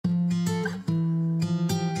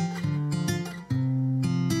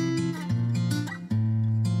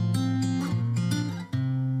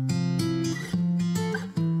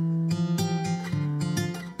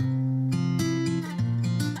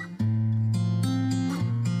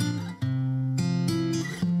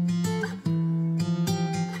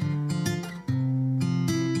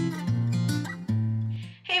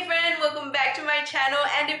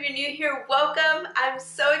new here, welcome. I'm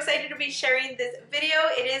so excited to be sharing this video.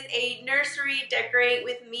 It is a nursery decorate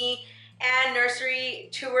with me and nursery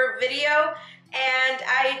tour video. And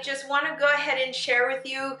I just want to go ahead and share with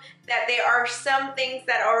you that there are some things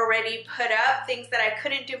that are already put up, things that I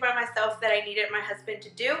couldn't do by myself that I needed my husband to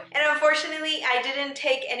do. And unfortunately, I didn't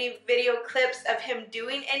take any video clips of him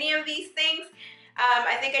doing any of these things.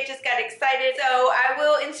 I think I just got excited. So I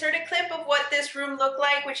will insert a clip of what this room looked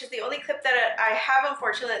like, which is the only clip that I have,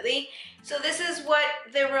 unfortunately. So this is what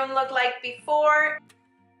the room looked like before.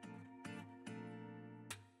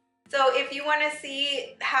 So if you want to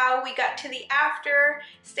see how we got to the after,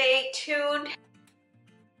 stay tuned.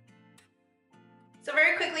 So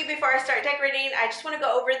very quickly before I start decorating, I just want to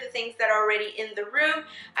go over the things that are already in the room.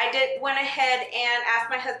 I went ahead and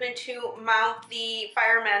asked my husband to mount the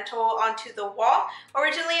fire mantle onto the wall.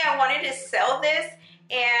 Originally I wanted to sell this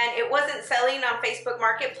and it wasn't selling on Facebook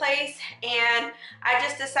Marketplace, and I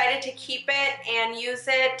just decided to keep it and use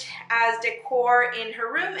it as decor in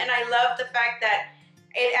her room. And I love the fact that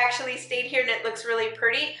it actually stayed here and it looks really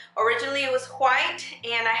pretty. Originally it was white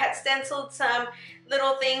and I had stenciled some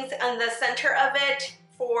little things on the center of it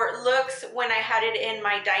for looks when I had it in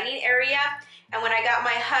my dining area. And when I got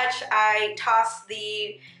my hutch, I tossed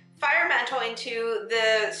the fire mantle into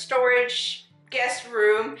the storage guest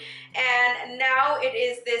room, and now it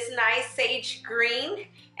is this nice sage green,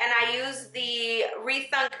 and I used the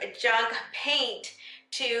Rethunk Junk paint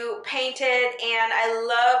to paint it, and I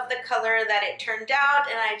love the color that it turned out,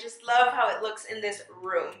 and I just love how it looks in this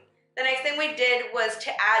room. The next thing we did was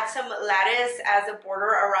to add some lattice as a border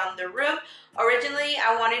around the room. Originally,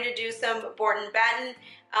 I wanted to do some board and batten,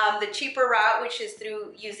 the cheaper route, which is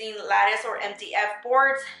through using lattice or MDF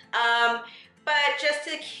boards. But just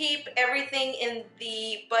to keep everything in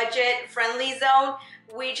the budget-friendly zone,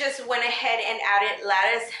 we just went ahead and added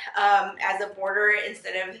lattice as a border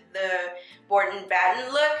instead of the board and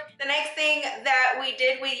batten look. The next thing that we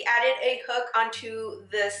did, we added a hook onto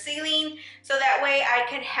the ceiling so that way I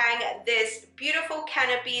can hang this beautiful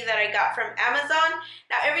canopy that I got from Amazon.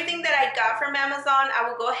 Now everything that I got from Amazon, I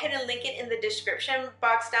will go ahead and link it in the description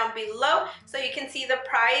box down below so you can see the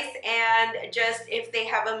price and just if they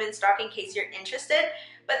have them in stock in case you're interested.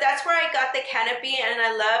 But that's where I got the canopy, and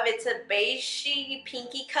I love it's a beigey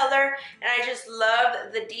pinky color, and I just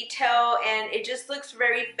love the detail, and it just looks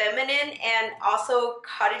very feminine and also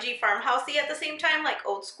cottagey farmhousey at the same time, like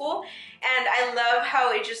old school. And I love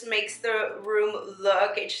how it just makes the room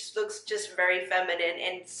look, it just looks just very feminine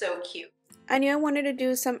and so cute. I knew I wanted to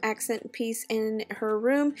do some accent piece in her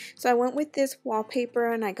room, so I went with this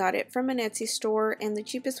wallpaper and I got it from an Etsy store, and the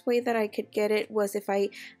cheapest way that I could get it was if I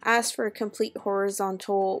asked for a complete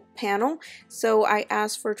horizontal panel. So I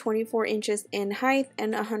asked for 24 inches in height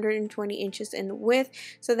and 120 inches in width,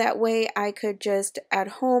 so that way I could just at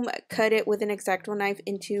home cut it with an X-Acto knife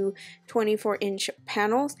into 24-inch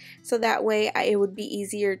panels, so that way it would be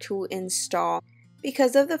easier to install.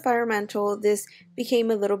 Because of the fire mantle, this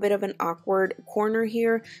became a little bit of an awkward corner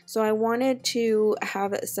here, so I wanted to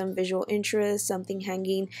have some visual interest, something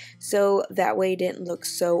hanging, so that way it didn't look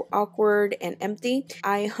so awkward and empty.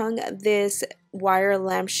 I hung this wire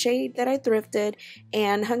lampshade that I thrifted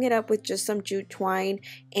and hung it up with just some jute twine,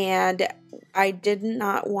 and I did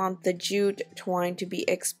not want the jute twine to be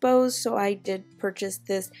exposed, so I did purchase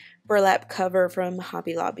this burlap cover from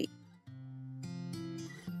Hobby Lobby.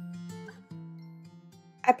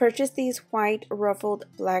 I purchased these white ruffled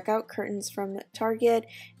blackout curtains from Target,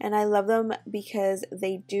 and I love them because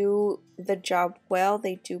they do the job well.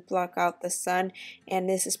 They do block out the sun, and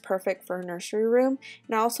this is perfect for a nursery room.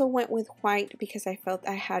 And I also went with white because I felt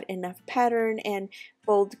I had enough pattern and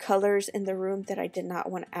bold colors in the room that I did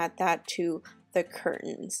not want to add that to the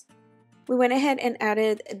curtains. We went ahead and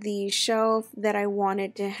added the shelf that I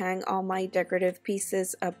wanted to hang all my decorative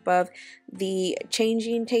pieces above the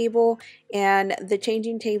changing table, and the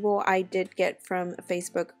changing table I did get from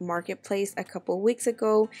Facebook Marketplace a couple weeks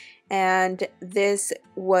ago, and this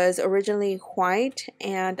was originally white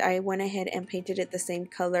and I went ahead and painted it the same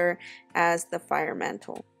color as the fire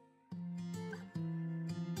mantle.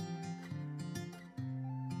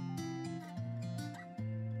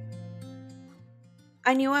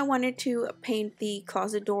 I knew I wanted to paint the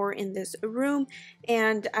closet door in this room,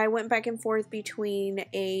 and I went back and forth between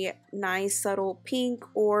a nice subtle pink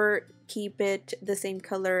or keep it the same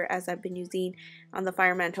color as I've been using on the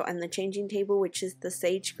fire mantle and the changing table, which is the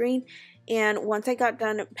sage green. And once I got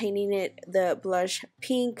done painting it the blush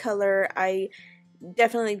pink color, I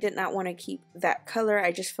definitely did not want to keep that color.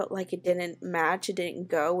 I just felt like it didn't match, it didn't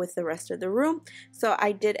go with the rest of the room, so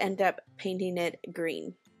I did end up painting it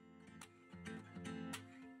green.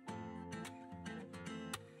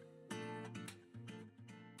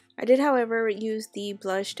 I did, however, use the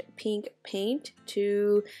blushed pink paint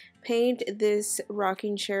to paint this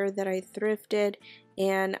rocking chair that I thrifted,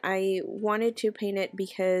 and I wanted to paint it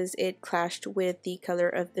because it clashed with the color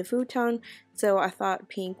of the futon, so I thought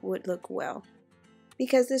pink would look well.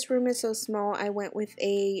 Because this room is so small, I went with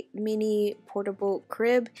a mini portable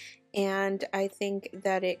crib, and I think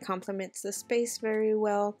that it complements the space very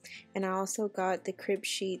well. And I also got the crib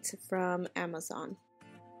sheets from Amazon.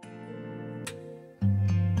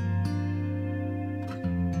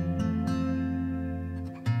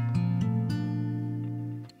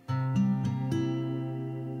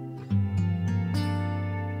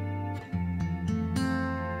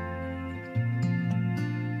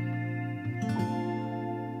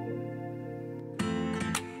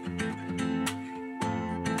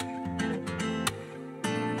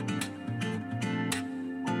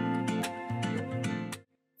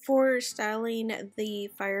 For styling the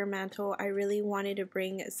fire mantle, I really wanted to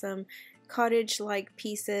bring some cottage-like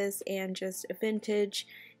pieces and just a vintage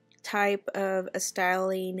type of a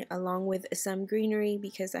styling along with some greenery,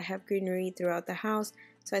 because I have greenery throughout the house,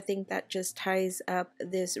 so I think that just ties up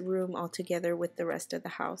this room all together with the rest of the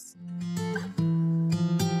house.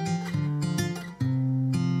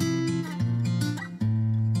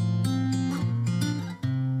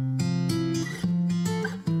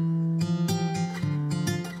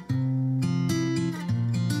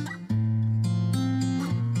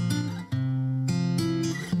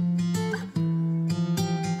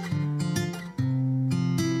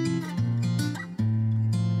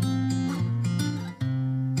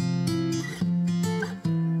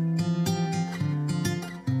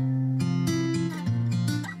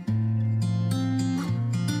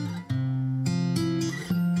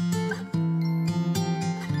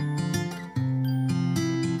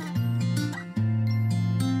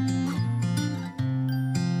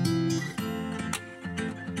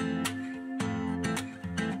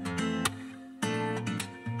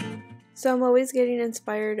 So I'm always getting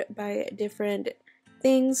inspired by different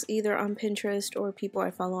things, either on Pinterest or people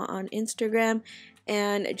I follow on Instagram,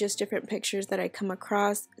 and just different pictures that I come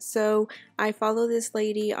across. So I follow this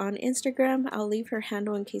lady on Instagram. I'll leave her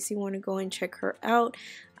handle in case you want to go and check her out.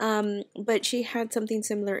 But she had something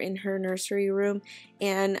similar in her nursery room,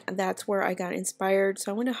 and that's where I got inspired.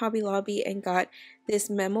 So I went to Hobby Lobby and got this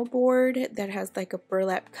memo board that has like a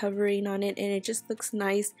burlap covering on it, and it just looks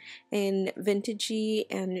nice and vintagey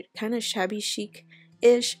and kind of shabby chic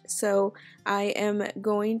ish. So I am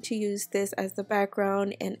going to use this as the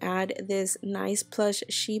background and add this nice plush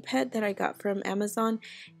sheep head that I got from Amazon,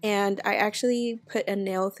 and I actually put a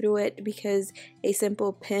nail through it because a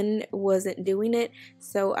simple pin wasn't doing it,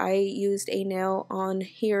 so I used a nail on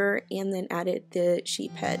here and then added the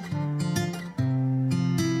sheep head.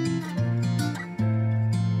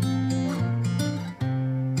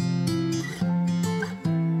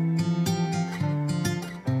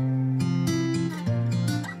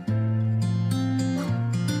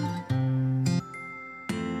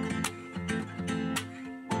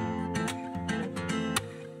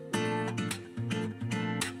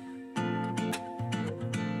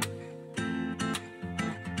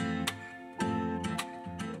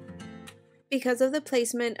 Because of the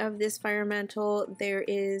placement of this fire mantle, there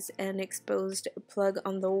is an exposed plug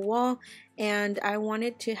on the wall, and I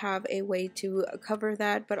wanted to have a way to cover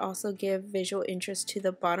that but also give visual interest to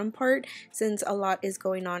the bottom part, since a lot is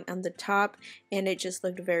going on the top and it just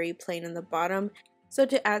looked very plain in the bottom. So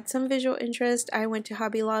to add some visual interest, I went to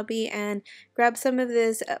Hobby Lobby and grabbed some of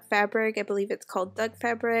this fabric. I believe it's called duck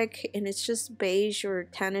fabric, and it's just beige or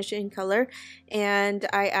tannish in color. And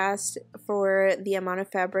I asked for the amount of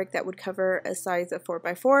fabric that would cover a size of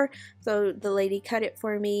 4x4. So the lady cut it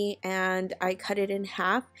for me, and I cut it in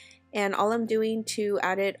half. And all I'm doing to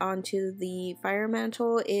add it onto the fire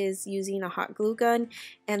mantle is using a hot glue gun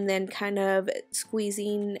and then kind of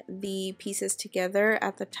squeezing the pieces together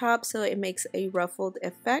at the top so it makes a ruffled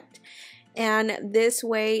effect. And this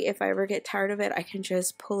way, if I ever get tired of it, I can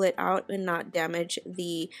just pull it out and not damage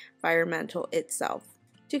the fire mantle itself.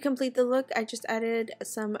 To complete the look, I just added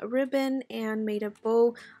some ribbon and made a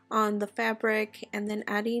bow on the fabric, and then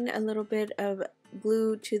adding a little bit of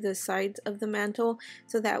glue to the sides of the mantle,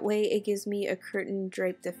 so that way it gives me a curtain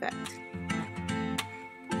draped effect.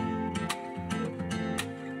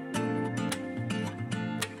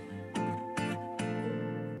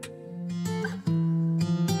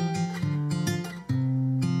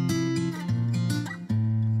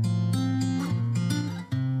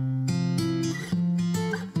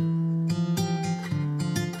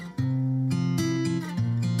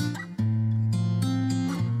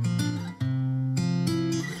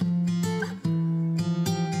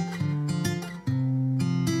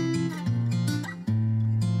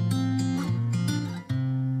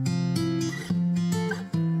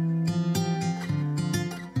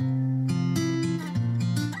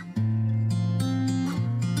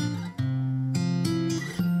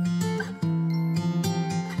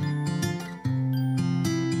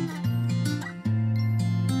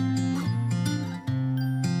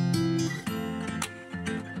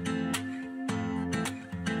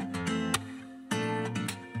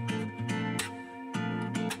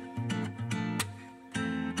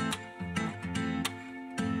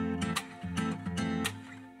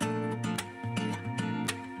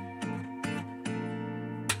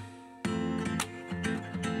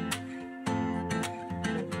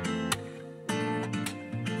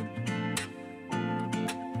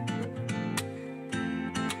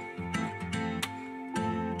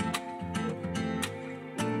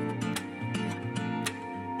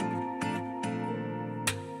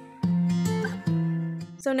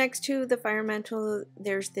 So next to the fire mantle,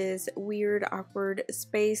 there's this weird awkward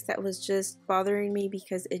space that was just bothering me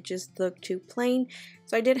because it just looked too plain.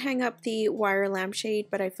 So I did hang up the wire lampshade,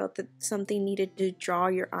 but I felt that something needed to draw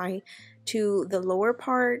your eye to the lower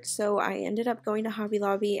part. So I ended up going to Hobby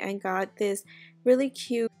Lobby and got this really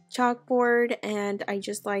cute chalkboard, and I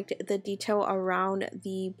just liked the detail around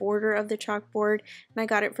the border of the chalkboard, and I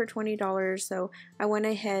got it for $20. So I went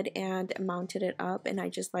ahead and mounted it up, and I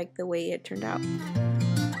just liked the way it turned out.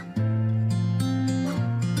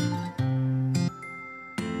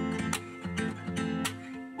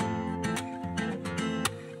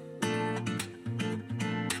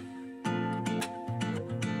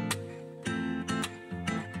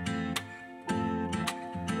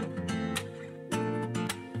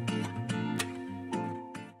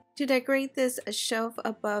 To decorate this shelf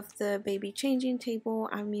above the baby changing table,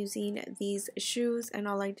 I'm using these shoes, and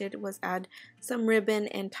all I did was add some ribbon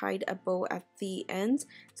and tied a bow at the ends,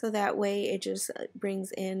 so that way it just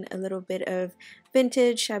brings in a little bit of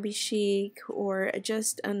vintage, shabby chic, or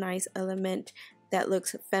just a nice element that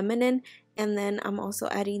looks feminine. And then I'm also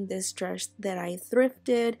adding this dress that I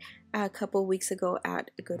thrifted a couple weeks ago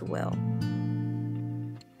at Goodwill.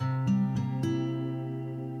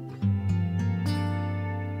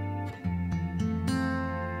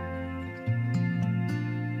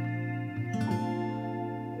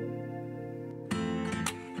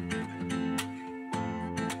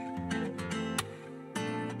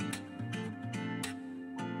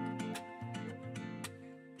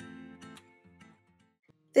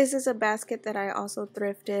 This is a basket that I also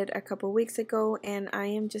thrifted a couple weeks ago, and I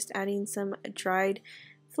am just adding some dried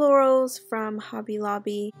florals from Hobby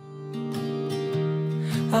Lobby.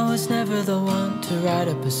 I was never the one to write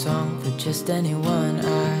up a song for just anyone.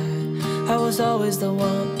 I was always the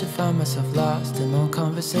one to find myself lost in old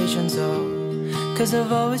conversations. Oh, 'cause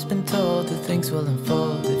I've always been told that things will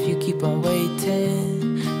unfold if you keep on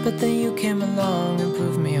waiting. But then you came along and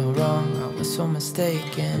proved me all wrong. I was so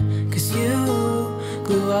mistaken, 'cause you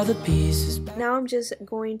glue all the pieces back. Now I'm just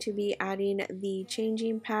going to be adding the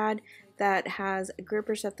changing pad that has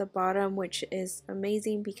grippers at the bottom, which is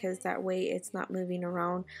amazing because that way it's not moving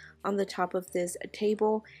around on the top of this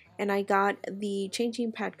table. And I got the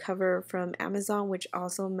changing pad cover from Amazon, which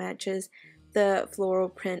also matches the floral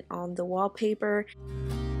print on the wallpaper.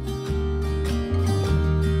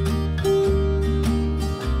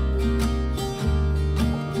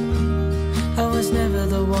 I was never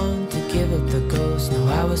the one to give up the ghost. No,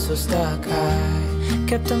 I was so stuck. I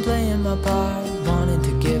kept on playing my part, wanting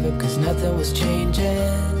to give up 'cause nothing was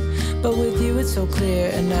changing. But with you it's so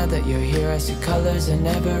clear, and now that you're here I see colors in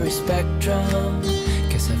every spectrum.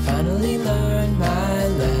 Guess I finally learned my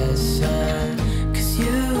lesson, 'cause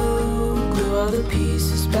you glue all the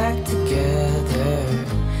pieces back together.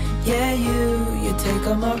 Yeah, you take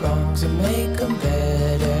all my wrongs and make them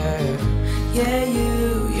better. Yeah,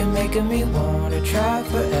 you're making me wanna try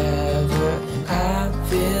forever, and I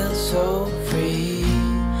feel so free,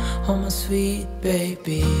 oh my sweet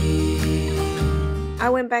baby. I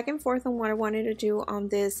went back and forth on what I wanted to do on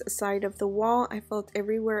this side of the wall. I felt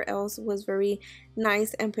everywhere else was very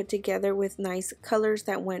nice and put together with nice colors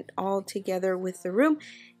that went all together with the room.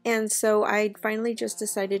 And so I finally just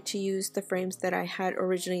decided to use the frames that I had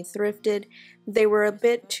originally thrifted. They were a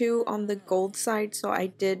bit too on the gold side, so I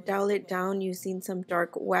did dial it down using some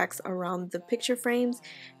dark wax around the picture frames.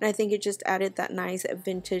 And I think it just added that nice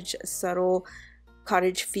vintage subtle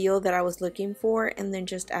cottage feel that I was looking for, and then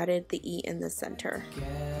just added the E in the center.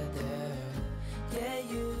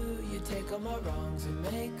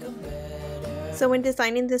 So when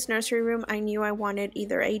designing this nursery room, I knew I wanted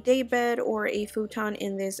either a day bed or a futon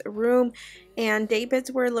in this room, and day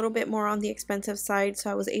beds were a little bit more on the expensive side, so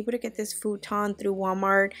I was able to get this futon through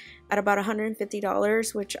Walmart at about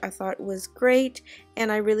 $150, which I thought was great.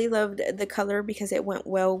 And I really loved the color because it went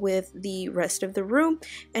well with the rest of the room,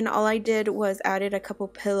 and all I did was added a couple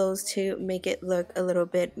pillows to make it look a little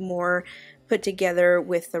bit more put together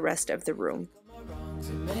with the rest of the room.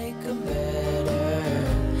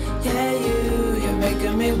 Yeah, you're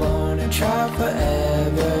making me wanna try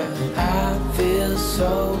forever, and I feel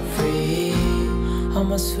so free, oh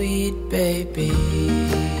my sweet baby.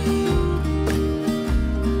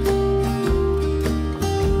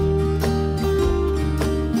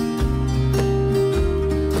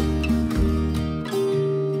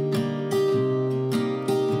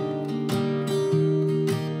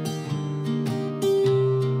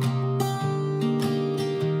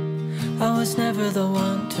 I was never the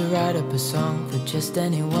one to write up a song for just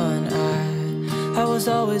anyone. I was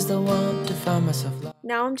always the one to find myself lost.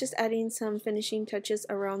 Now I'm just adding some finishing touches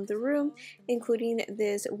around the room, including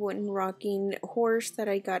this wooden rocking horse that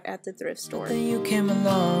I got at the thrift store. Then you came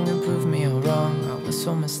along and proved me all wrong. I was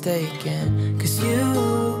so mistaken, 'cause you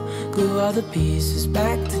glue all the pieces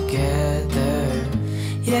back together.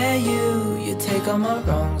 Yeah, you take all my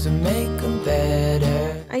wrongs and make them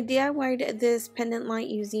better. I DIY'd this pendant light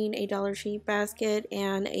using a Dollar Tree basket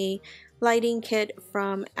and a lighting kit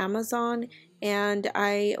from Amazon, and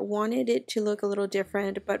I wanted it to look a little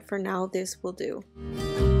different, but for now this will do.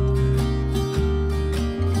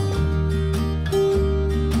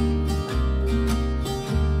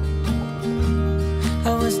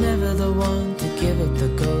 I was never the one to give up the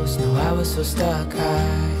ghost. No, I was so stuck.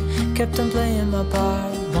 I kept on playing my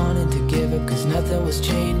part, wanting to give up 'cause nothing was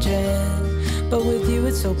changing. But with you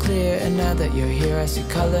it's so clear, and now that you're here I see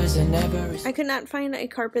colors in every... I could not find a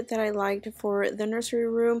carpet that I liked for the nursery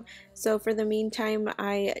room, so for the meantime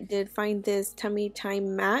I did find this tummy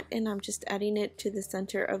time mat, and I'm just adding it to the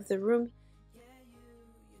center of the room.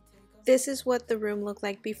 This is what the room looked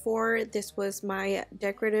like before. This was my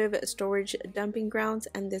decorative storage dumping grounds,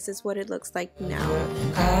 and this is what it looks like now.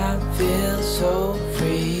 I feel so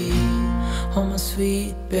free, oh my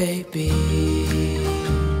sweet baby.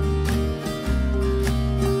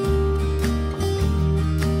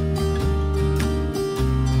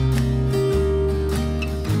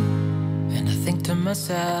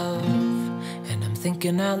 Myself, and I'm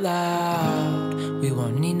thinking out loud, we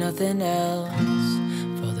won't need nothing else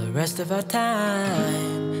for the rest of our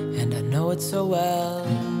time, and I know it so well.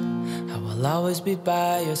 I will always be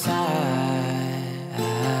by your side,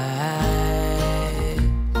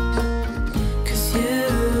 'cause you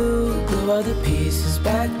glue all the pieces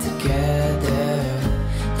back together.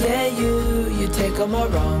 Yeah, you take all my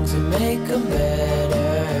wrongs and make them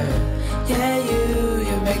better. Yeah,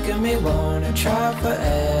 you're making me wanna try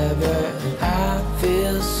forever, and I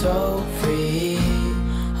feel so free,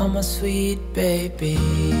 oh my sweet baby.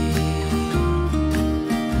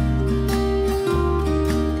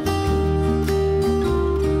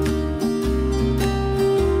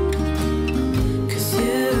 'Cause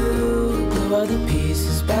you glue all the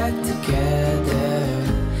pieces back together.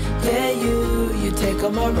 Yeah, you take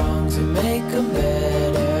all my wrongs and make them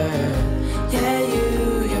better. Yeah,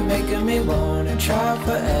 you're making me wanna try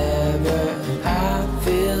forever, and I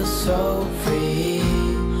feel so free,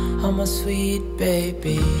 oh my sweet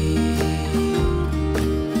baby.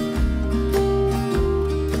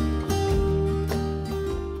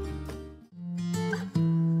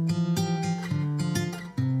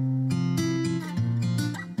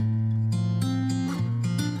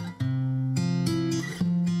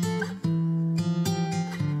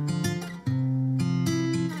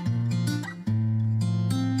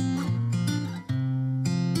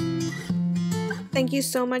 Thank you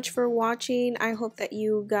so much for watching. I hope that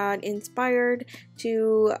you got inspired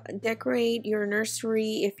to decorate your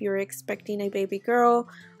nursery if you're expecting a baby girl,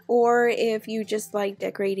 or if you just like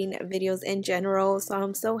decorating videos in general. So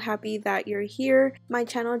I'm so happy that you're here. My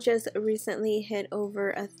channel just recently hit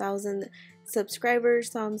over 1,000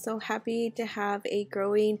 subscribers, so I'm so happy to have a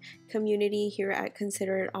growing community here at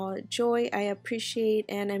Consider It All Joy. I appreciate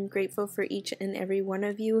and I'm grateful for each and every one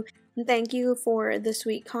of you. And thank you for the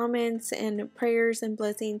sweet comments and prayers and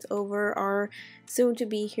blessings over our soon to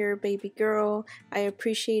be here baby girl. I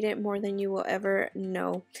appreciate it more than you will ever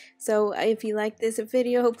know. So if you like this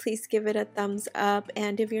video, please give it a thumbs up,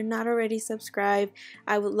 and if you're not already subscribed,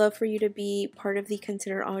 I would love for you to be part of the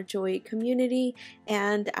Consider All Joy community,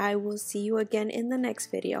 and I will see you again in the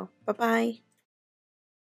next video. Bye bye.